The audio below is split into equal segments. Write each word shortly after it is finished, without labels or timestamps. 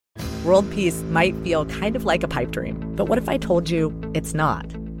World peace might feel kind of like a pipe dream, but what if I told you it's not?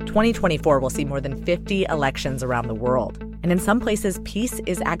 2024 will see more than 50 elections around the world, and in some places, peace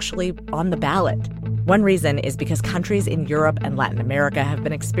is actually on the ballot. One reason is because countries in Europe and Latin America have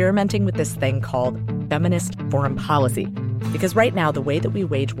been experimenting with this thing called feminist foreign policy. Because right now, the way that we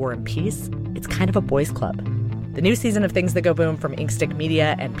wage war and peace, it's kind of a boys' club. The new season of Things That Go Boom from Inkstick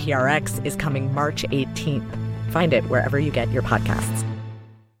Media and PRX is coming March 18th. Find it wherever you get your podcasts.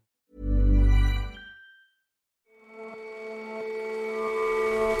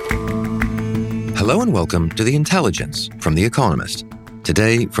 Hello and welcome to The Intelligence from The Economist.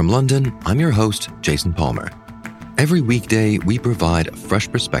 Today, from London, I'm your host, Jason Palmer. Every weekday, we provide a fresh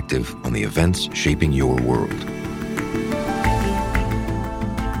perspective on the events shaping your world.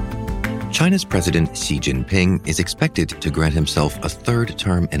 China's President Xi Jinping is expected to grant himself a third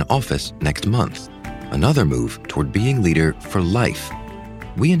term in office next month, another move toward being leader for life.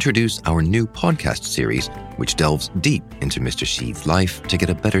 We introduce our new podcast series, which delves deep into Mr. Xi's life to get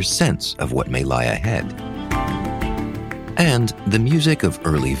a better sense of what may lie ahead. And the music of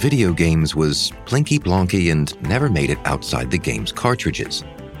early video games was plinky-plonky and never made it outside the game's cartridges.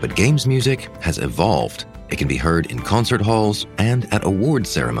 But games music has evolved. It can be heard in concert halls and at award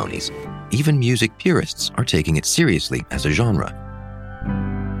ceremonies. Even music purists are taking it seriously as a genre.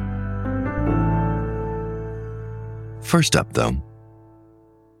 First up, though,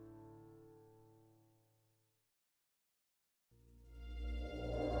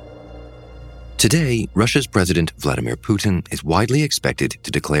 today, Russia's President Vladimir Putin is widely expected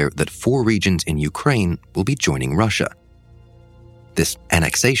to declare that 4 regions in Ukraine will be joining Russia. This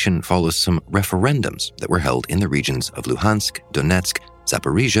annexation follows some referendums that were held in the regions of Luhansk, Donetsk,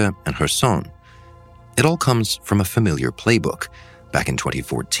 Zaporizhia, and Kherson. It all comes from a familiar playbook. Back in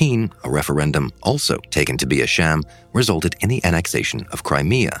 2014, a referendum, also taken to be a sham, resulted in the annexation of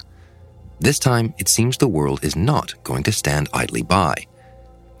Crimea. This time, it seems the world is not going to stand idly by.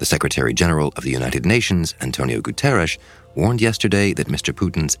 The Secretary General of the United Nations, Antonio Guterres, warned yesterday that Mr.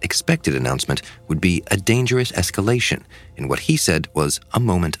 Putin's expected announcement would be a dangerous escalation in what he said was a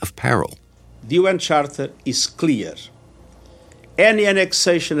moment of peril. The UN Charter is clear. Any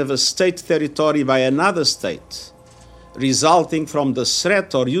annexation of a state territory by another state resulting from the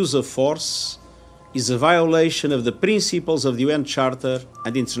threat or use of force is a violation of the principles of the UN Charter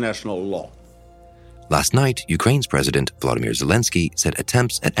and international law. Last night, Ukraine's President Volodymyr Zelensky said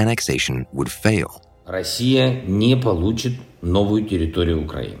attempts at annexation would fail. Россия не получит новую территорию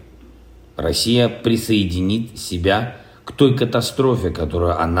Украины. Россия присоединит себя к той катастрофе,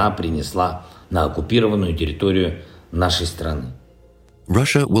 которую она принесла на оккупированную территорию нашей страны.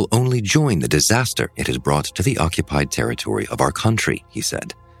 Russia will only join the disaster it has brought to the occupied territory of our country, he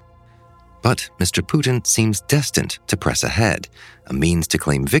said. But Mr. Putin seems destined to press ahead, a means to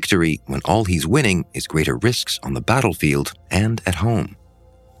claim victory when all he's winning is greater risks on the battlefield and at home.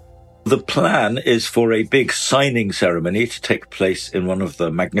 The plan is for a big signing ceremony to take place in one of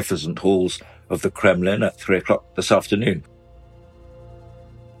the magnificent halls of the Kremlin at 3 o'clock this afternoon.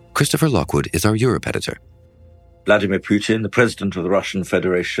 Christopher Lockwood is our Europe editor. Vladimir Putin, the president of the Russian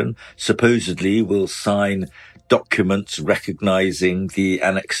Federation, supposedly will sign documents recognizing the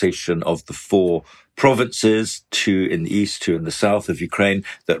annexation of the 4 provinces, 2 in the east, 2 in the south of Ukraine,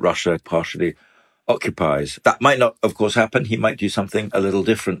 that Russia partially occupies. That might not, of course, happen. He might do something a little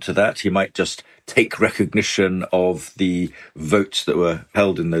different to that. He might just take recognition of the votes that were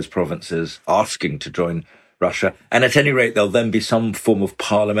held in those provinces asking to join Russia. And at any rate, there'll then be some form of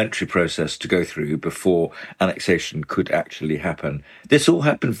parliamentary process to go through before annexation could actually happen. This all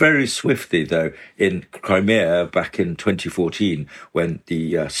happened very swiftly, though, in Crimea back in 2014, when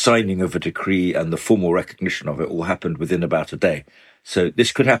the signing of a decree and the formal recognition of it all happened within about a day. So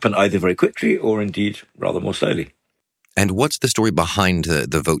this could happen either very quickly or indeed rather more slowly. And what's the story behind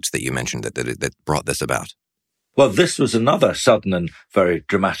the votes that you mentioned that brought this about? Well, this was another sudden and very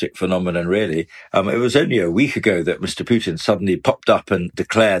dramatic phenomenon, really. It was only a week ago that Mr. Putin suddenly popped up and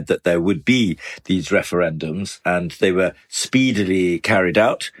declared that there would be these referendums, and they were speedily carried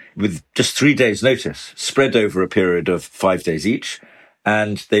out with just 3 days' notice, spread over a period of 5 days each.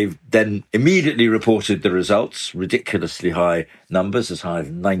 And they've then immediately reported the results, ridiculously high numbers, as high as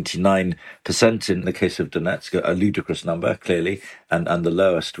 99% in the case of Donetsk, a ludicrous number, clearly, and the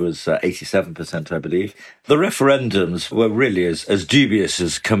lowest was 87%, I believe. The referendums were really as dubious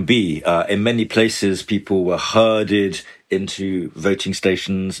as can be. In many places, people were herded into voting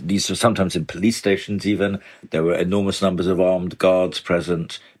stations. These were sometimes in police stations even. There were enormous numbers of armed guards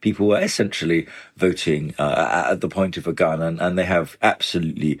present. People were essentially voting at the point of a gun, and they have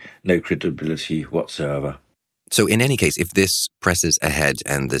absolutely no credibility whatsoever. So in any case, if this presses ahead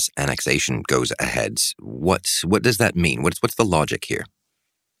and this annexation goes ahead, what does that mean? What's the logic here?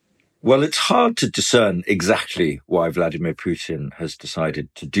 Well, it's hard to discern exactly why Vladimir Putin has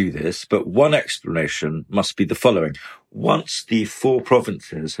decided to do this, but one explanation must be the following. Once the 4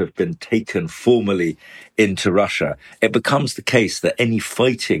 provinces have been taken formally into Russia, it becomes the case that any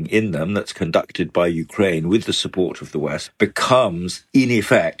fighting in them that's conducted by Ukraine with the support of the West becomes, in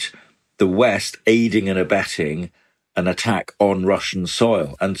effect, the West aiding and abetting an attack on Russian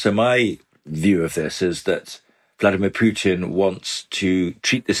soil. And so my view of this is that Vladimir Putin wants to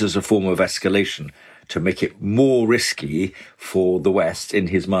treat this as a form of escalation, to make it more risky for the West, in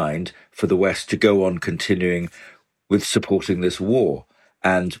his mind, for the West to go on continuing with supporting this war.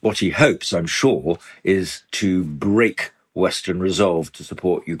 And what he hopes, I'm sure, is to break Western resolve to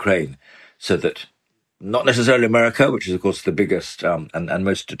support Ukraine, so that not necessarily America, which is, of course, the biggest and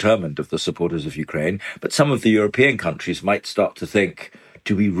most determined of the supporters of Ukraine, but some of the European countries might start to think,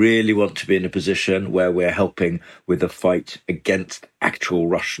 do we really want to be in a position where we're helping with a fight against actual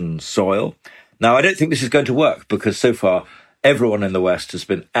Russian soil? Now, I don't think this is going to work, because so far everyone in the West has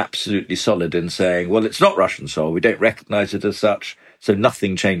been absolutely solid in saying, well, it's not Russian soil. We don't recognize it as such, so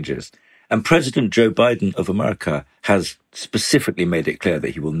nothing changes. And President Joe Biden of America has specifically made it clear that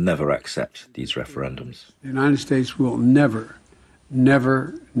he will never accept these referendums. The United States will never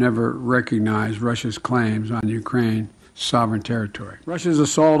recognize Russia's claims on Ukraine sovereign territory. Russia's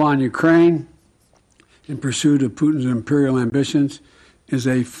assault on Ukraine in pursuit of Putin's imperial ambitions is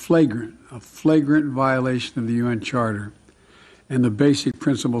a flagrant violation of the UN Charter and the basic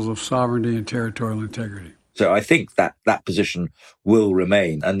principles of sovereignty and territorial integrity. So I think that position will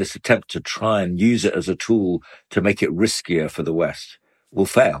remain, and this attempt to try and use it as a tool to make it riskier for the West will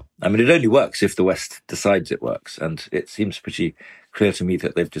fail. I mean, it only works if the West decides it works, and it seems pretty clear to me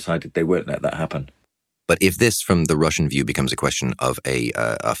that they've decided they won't let that happen. But if this, from the Russian view, becomes a question of a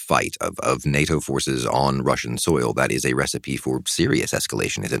fight of NATO forces on Russian soil, that is a recipe for serious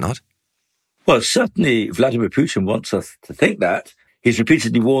escalation, is it not? Well, certainly Vladimir Putin wants us to think that. He's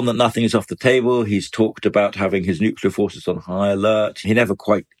repeatedly warned that nothing is off the table. He's talked about having his nuclear forces on high alert. He never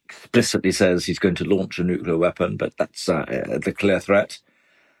quite explicitly says he's going to launch a nuclear weapon, but that's the clear threat.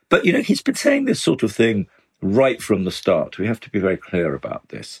 But, he's been saying this sort of thing right from the start. We have to be very clear about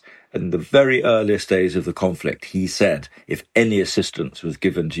this. In the very earliest days of the conflict, he said if any assistance was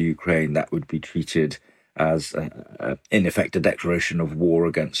given to Ukraine, that would be treated as, in effect, a declaration of war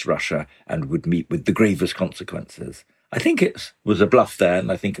against Russia and would meet with the gravest consequences. I think it was a bluff then.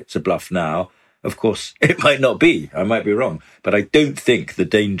 I think it's a bluff now. Of course, it might not be. I might be wrong. But I don't think the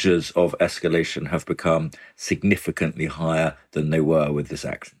dangers of escalation have become significantly higher than they were with this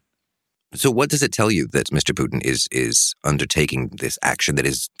action. So what does it tell you that Mr. Putin is undertaking this action that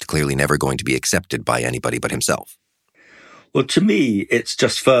is clearly never going to be accepted by anybody but himself? Well, to me, it's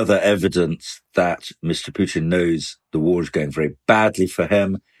just further evidence that Mr. Putin knows the war is going very badly for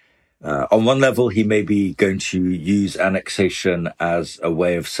him. On one level, he may be going to use annexation as a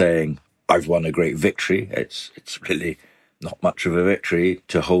way of saying, I've won a great victory. It's really not much of a victory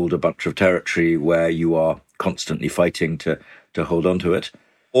to hold a bunch of territory where you are constantly fighting to hold on to it.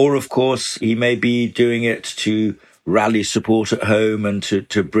 Or, of course, he may be doing it to rally support at home and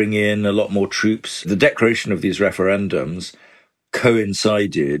to bring in a lot more troops. The declaration of these referendums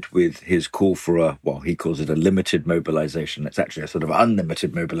coincided with his call for he calls it a limited mobilization. It's actually a sort of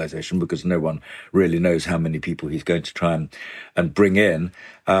unlimited mobilization because no one really knows how many people he's going to try and bring in.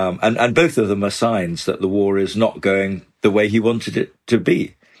 And both of them are signs that the war is not going the way he wanted it to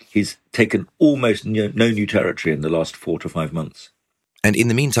be. He's taken almost no new territory in the last 4 to 5 months. And in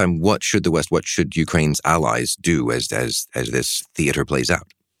the meantime, what should the West, what should Ukraine's allies do as this theater plays out?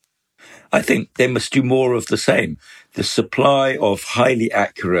 I think they must do more of the same. The supply of highly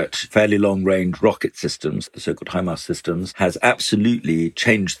accurate, fairly long-range rocket systems, the so-called HIMARS systems, has absolutely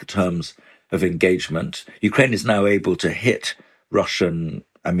changed the terms of engagement. Ukraine is now able to hit Russian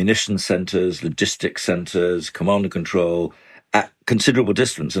ammunition centers, logistics centers, command and control at considerable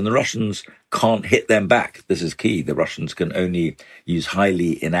distance, and the Russians can't hit them back. This is key. The Russians can only use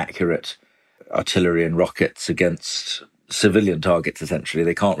highly inaccurate artillery and rockets against civilian targets, essentially.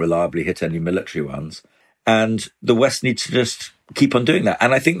 They can't reliably hit any military ones. And the West needs to just keep on doing that.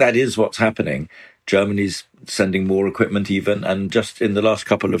 And I think that is what's happening. Germany's sending more equipment even. And just in the last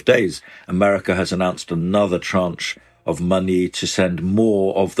couple of days, America has announced another tranche of money to send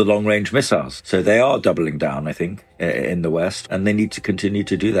more of the long-range missiles. So they are doubling down, I think, in the West. And they need to continue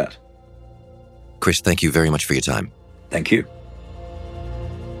to do that. Chris, thank you very much for your time. Thank you.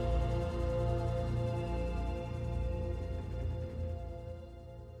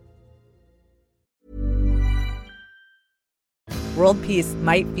 World peace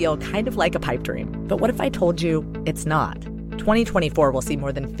might feel kind of like a pipe dream, but what if I told you it's not? 2024 will see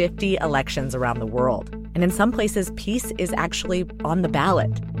more than 50 elections around the world, and in some places, peace is actually on the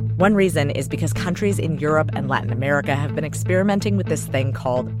ballot. One reason is because countries in Europe and Latin America have been experimenting with this thing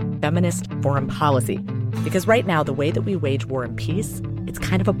called feminist foreign policy. Because right now, the way that we wage war and peace, it's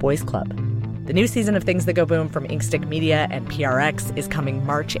kind of a boys' club. The new season of Things That Go Boom from Inkstick Media and PRX is coming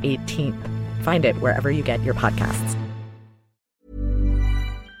March 18th. Find it wherever you get your podcasts.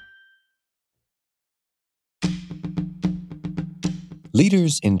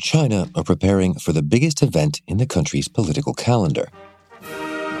 Leaders in China are preparing for the biggest event in the country's political calendar.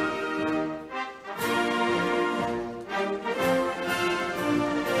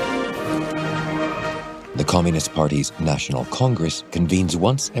 The Communist Party's National Congress convenes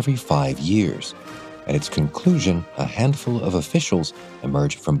once every 5 years. At its conclusion, a handful of officials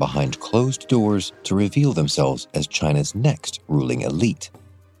emerge from behind closed doors to reveal themselves as China's next ruling elite.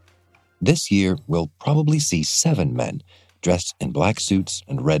 This year, we'll probably see 7 men, dressed in black suits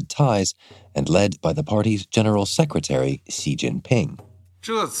and red ties, and led by the party's General Secretary Xi Jinping.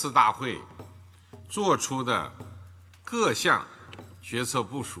 这次大会做出的各项决策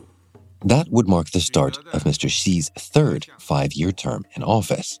部署 That would mark the start of Mr. Xi's third 5-year term in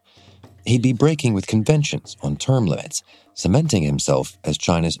office. He'd be breaking with conventions on term limits, cementing himself as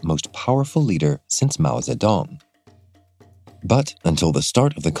China's most powerful leader since Mao Zedong. But until the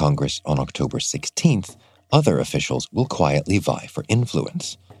start of the Congress on October 16th, other officials will quietly vie for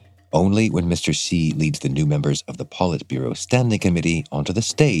influence. Only when Mr. Xi leads the new members of the Politburo Standing Committee onto the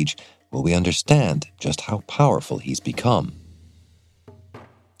stage will we understand just how powerful he's become.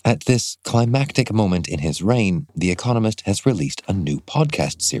 At this climactic moment in his reign, The Economist has released a new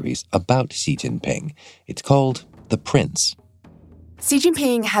podcast series about Xi Jinping. It's called The Prince. Xi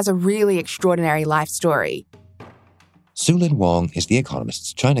Jinping has a really extraordinary life story. Sulin Wong is The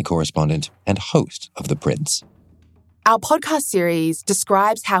Economist's China correspondent and host of The Prince. Our podcast series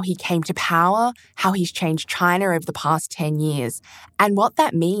describes how he came to power, how he's changed China over the past 10 years, and what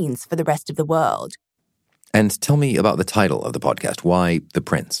that means for the rest of the world. And tell me about the title of the podcast. Why The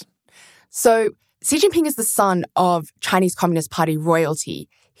Prince? So, Xi Jinping is the son of Chinese Communist Party royalty.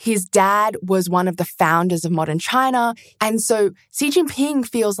 His dad was one of the founders of modern China, and so Xi Jinping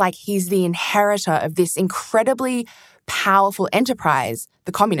feels like he's the inheritor of this incredibly powerful enterprise,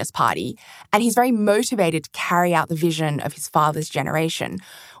 the Communist Party, and he's very motivated to carry out the vision of his father's generation.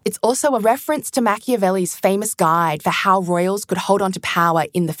 It's also a reference to Machiavelli's famous guide for how royals could hold on to power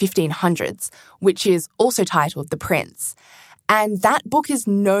in the 1500s, which is also titled The Prince. And that book is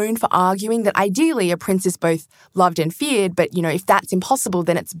known for arguing that ideally a prince is both loved and feared, but, if that's impossible,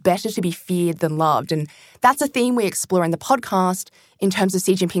 then it's better to be feared than loved. And that's a theme we explore in the podcast in terms of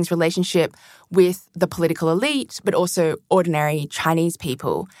Xi Jinping's relationship with the political elite, but also ordinary Chinese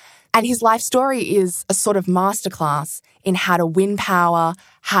people. And his life story is a sort of masterclass in how to win power,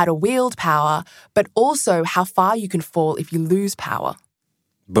 how to wield power, but also how far you can fall if you lose power.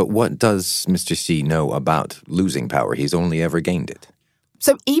 But what does Mr. Xi know about losing power? He's only ever gained it.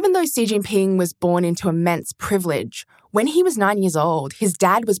 So even though Xi Jinping was born into immense privilege, when he was 9 years old, his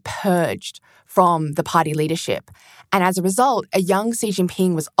dad was purged from the party leadership. And as a result, a young Xi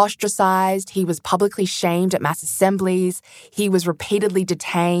Jinping was ostracized, he was publicly shamed at mass assemblies, he was repeatedly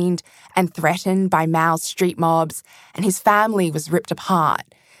detained and threatened by Mao's street mobs, and his family was ripped apart.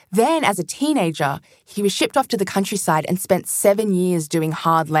 Then, as a teenager, he was shipped off to the countryside and spent 7 years doing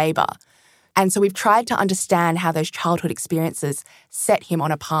hard labor. And so we've tried to understand how those childhood experiences set him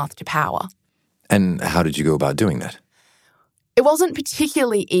on a path to power. And how did you go about doing that? It wasn't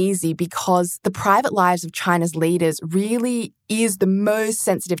particularly easy because the private lives of China's leaders really is the most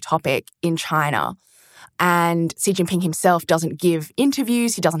sensitive topic in China. And Xi Jinping himself doesn't give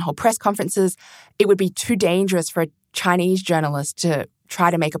interviews, he doesn't hold press conferences. It would be too dangerous for a Chinese journalist to try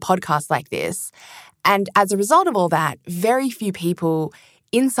to make a podcast like this. And as a result of all that, very few people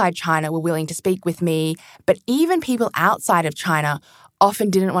inside China were willing to speak with me, but even people outside of China often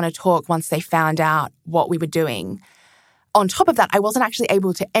didn't want to talk once they found out what we were doing. On top of that, I wasn't actually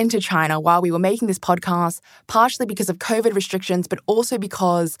able to enter China while we were making this podcast, partially because of COVID restrictions, but also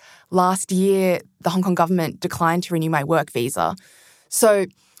because last year the Hong Kong government declined to renew my work visa. So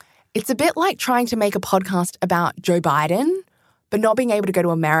it's a bit like trying to make a podcast about Joe Biden, but not being able to go to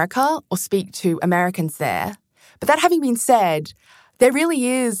America or speak to Americans there. But that having been said, there really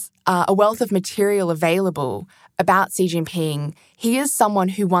is a wealth of material available about Xi Jinping. He is someone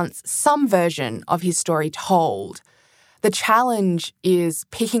who wants some version of his story told. The challenge is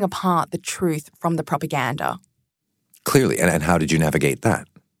picking apart the truth from the propaganda. Clearly, and how did you navigate that?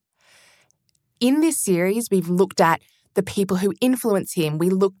 In this series, we've looked at the people who influence him. We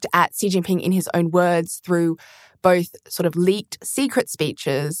looked at Xi Jinping in his own words through both sort of leaked secret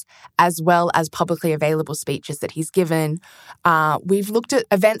speeches as well as publicly available speeches that he's given. We've looked at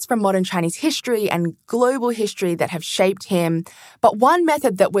events from modern Chinese history and global history that have shaped him. But one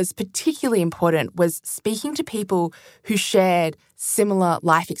method that was particularly important was speaking to people who shared similar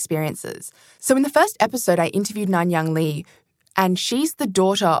life experiences. So in the first episode, I interviewed Nanyang Li, and she's the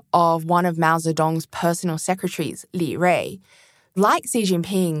daughter of one of Mao Zedong's personal secretaries, Li Rui. Like Xi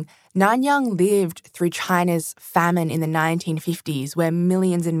Jinping, Nanyang lived through China's famine in the 1950s, where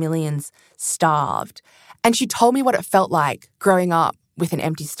millions and millions starved. And she told me what it felt like growing up with an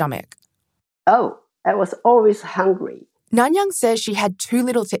empty stomach. Oh, I was always hungry. Nanyang says she had too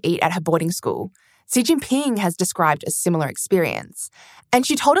little to eat at her boarding school. Xi Jinping has described a similar experience. And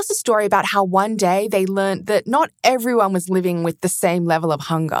she told us a story about how one day they learned that not everyone was living with the same level of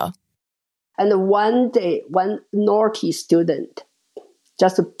hunger. And one day, one naughty student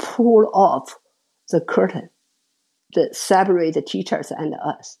just pulled off the curtain that separated the teachers and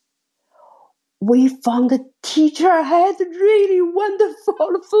us. We found the teacher had really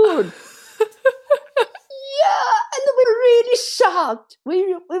wonderful food. Yeah, and we were really shocked.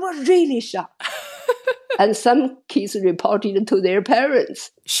 We were really shocked. And some kids reported to their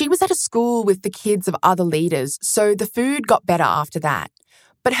parents. She was at a school with the kids of other leaders, so the food got better after that.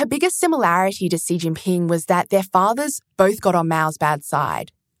 But her biggest similarity to Xi Jinping was that their fathers both got on Mao's bad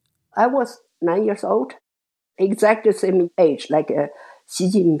side. I was 9 years old, exactly the same age like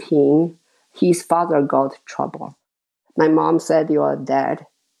Xi Jinping. His father got trouble. My mom said, your dad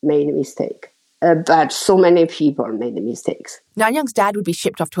made a mistake. But so many people made mistakes. Nanyang's dad would be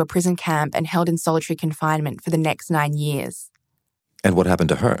shipped off to a prison camp and held in solitary confinement for the next 9 years. And what happened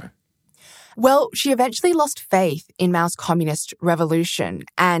to her? Well, she eventually lost faith in Mao's communist revolution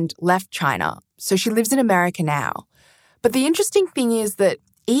and left China, so she lives in America now. But the interesting thing is that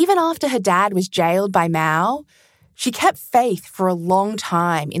even after her dad was jailed by Mao, she kept faith for a long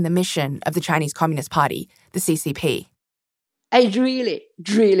time in the mission of the Chinese Communist Party, the CCP. I really,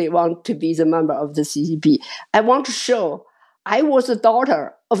 really want to be the member of the CCP. I want to show I was the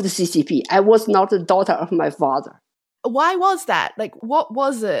daughter of the CCP. I was not the daughter of my father. Why was that? Like, what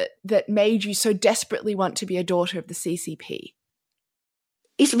was it that made you so desperately want to be a daughter of the CCP?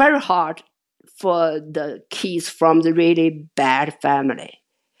 It's very hard for the kids from the really bad family.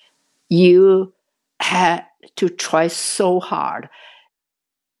 You had to try so hard.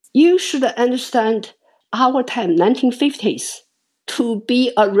 You should understand our time, 1950s, to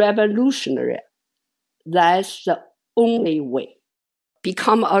be a revolutionary. That's the only way.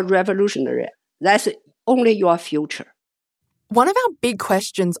 Become a revolutionary. That's only your future. One of our big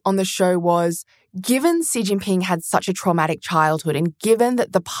questions on the show was, given Xi Jinping had such a traumatic childhood and given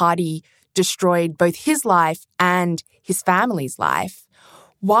that the party destroyed both his life and his family's life,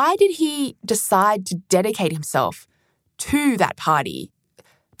 why did he decide to dedicate himself to that party?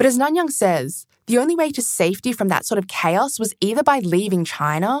 But as Nanyang says, the only way to safety from that sort of chaos was either by leaving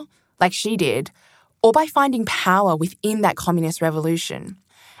China, like she did, or by finding power within that communist revolution.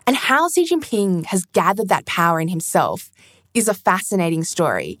 And how Xi Jinping has gathered that power in himself is a fascinating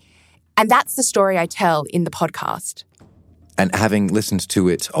story. And that's the story I tell in the podcast. And having listened to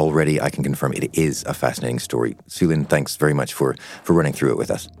it already, I can confirm it is a fascinating story. Su-Lin, thanks very much for running through it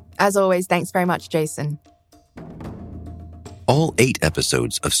with us. As always, thanks very much, Jason. All 8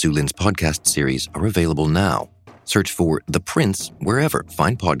 episodes of Su-Lin's podcast series are available now. Search for The Prince wherever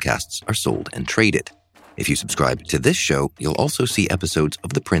fine podcasts are sold and traded. If you subscribe to this show, you'll also see episodes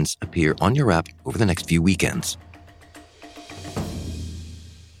of The Prince appear on your app over the next few weekends.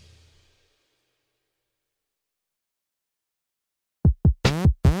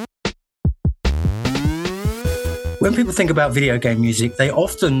 When people think about video game music, they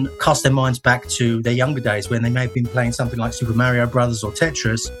often cast their minds back to their younger days when they may have been playing something like Super Mario Brothers or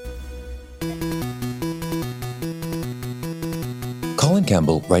Tetris. Colin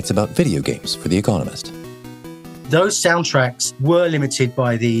Campbell writes about video games for The Economist. Those soundtracks were limited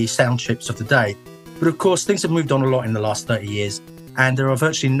by the sound chips of the day. But of course, things have moved on a lot in the last 30 years, and there are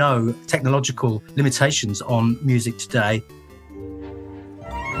virtually no technological limitations on music today.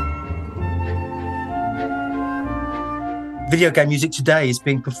 Video game music today is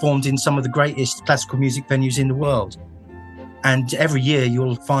being performed in some of the greatest classical music venues in the world. And every year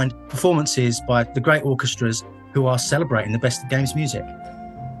you'll find performances by the great orchestras who are celebrating the best of games music.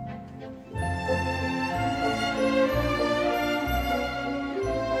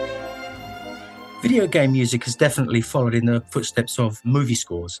 Video game music has definitely followed in the footsteps of movie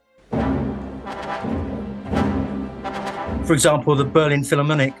scores. For example, the Berlin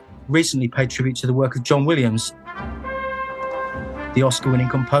Philharmonic recently paid tribute to the work of John Williams. the Oscar-winning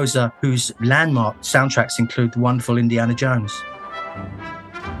composer whose landmark soundtracks include the wonderful Indiana Jones.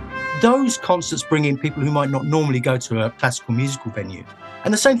 Those concerts bring in people who might not normally go to a classical musical venue.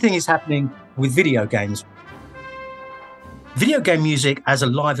 And the same thing is happening with video games. Video game music as a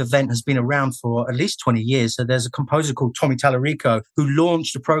live event has been around for at least 20 years. So there's a composer called Tommy Tallarico who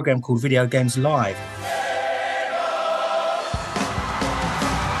launched a program called Video Games Live.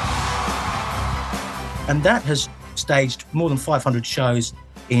 And that has staged more than 500 shows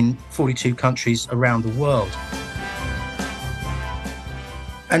in 42 countries around the world.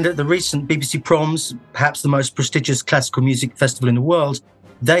 And at the recent BBC Proms, perhaps the most prestigious classical music festival in the world,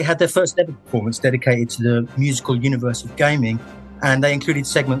 they had their first ever performance dedicated to the musical universe of gaming, and they included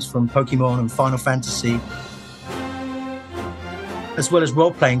segments from Pokemon and Final Fantasy, as well as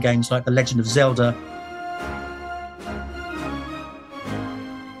role-playing games like The Legend of Zelda.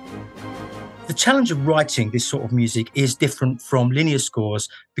 The challenge of writing this sort of music is different from linear scores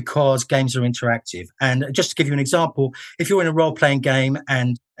because games are interactive. And just to give you an example, if you're in a role-playing game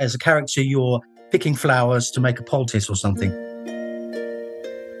and as a character you're picking flowers to make a poultice or something,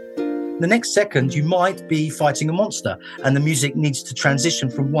 the next second you might be fighting a monster and the music needs to transition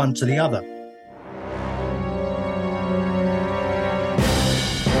from one to the other.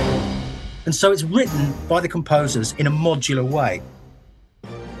 And so it's written by the composers in a modular way.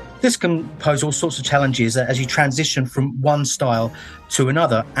 This can pose all sorts of challenges as you transition from one style to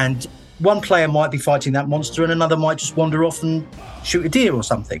another, and one player might be fighting that monster and another might just wander off and shoot a deer or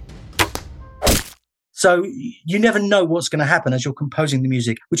something. So you never know what's going to happen as you're composing the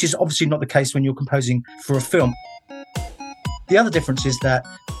music, which is obviously not the case when you're composing for a film. The other difference is that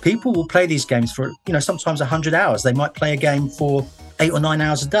people will play these games for, sometimes 100 hours. They might play a game for 8 or 9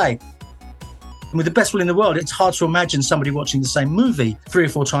 hours a day. And with the best will in the world, it's hard to imagine somebody watching the same movie 3 or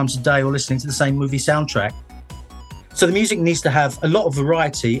 4 times a day or listening to the same movie soundtrack. So the music needs to have a lot of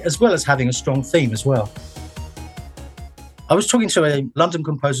variety as well as having a strong theme as well. I was talking to a London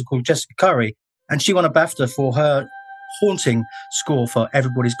composer called Jessica Curry, and she won a BAFTA for her haunting score for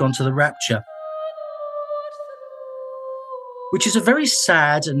Everybody's Gone to the Rapture, which is a very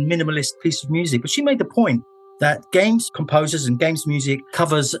sad and minimalist piece of music. But she made the point that games composers and games music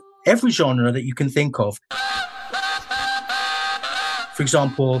covers every genre that you can think of. For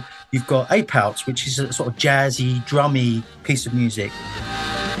example, you've got Ape Out, which is a sort of jazzy, drummy piece of music.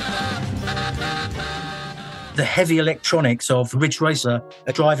 The heavy electronics of Ridge Racer,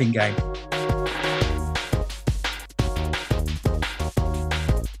 a driving game.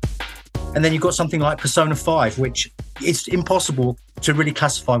 And then you've got something like Persona 5, which it's impossible to really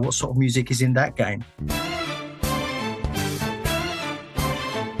classify what sort of music is in that game.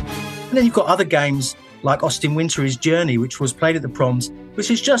 And then you've got other games like Austin Wintory's Journey, which was played at the Proms, which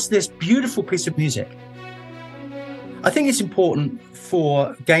is just this beautiful piece of music. I think it's important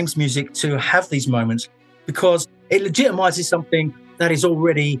for games music to have these moments because it legitimizes something that is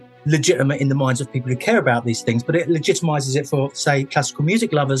already legitimate in the minds of people who care about these things, but it legitimizes it for, say, classical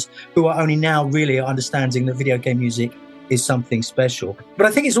music lovers who are only now really understanding that video game music is something special. But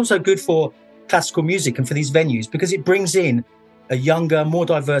I think it's also good for classical music and for these venues because it brings in a younger, more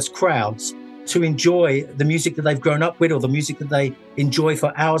diverse crowds to enjoy the music that they've grown up with or the music that they enjoy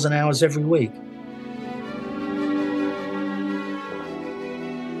for hours and hours every week.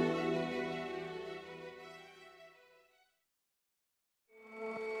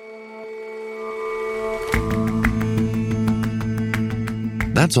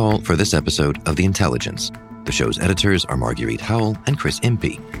 That's all for this episode of The Intelligence. The show's editors are Marguerite Howell and Chris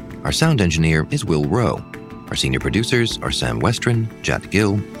Impey. Our sound engineer is Will Rowe. Our senior producers are Sam Westron, Jack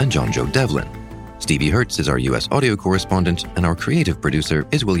Gill, and John Joe Devlin. Stevie Hertz is our U.S. audio correspondent, and our creative producer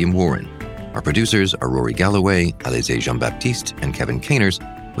is William Warren. Our producers are Rory Galloway, Alize Jean-Baptiste, and Kevin Caners,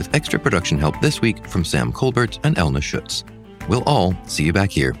 with extra production help this week from Sam Colbert and Elna Schutz. We'll all see you back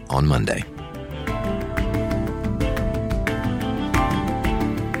here on Monday.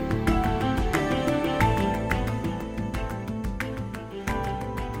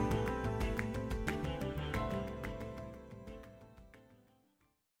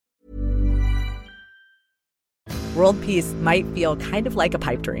 World peace might feel kind of like a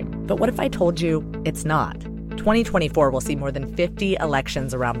pipe dream, but what if I told you it's not? 2024 will see more than 50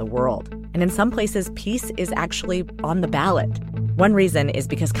 elections around the world, and in some places, peace is actually on the ballot. One reason is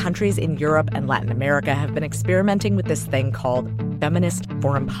because countries in Europe and Latin America have been experimenting with this thing called feminist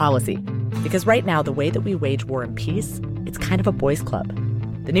foreign policy. Because right now, the way that we wage war and peace, it's kind of a boys' club.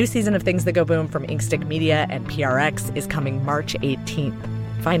 The new season of Things That Go Boom from Inkstick Media and PRX is coming March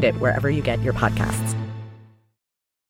 18th. Find it wherever you get your podcasts.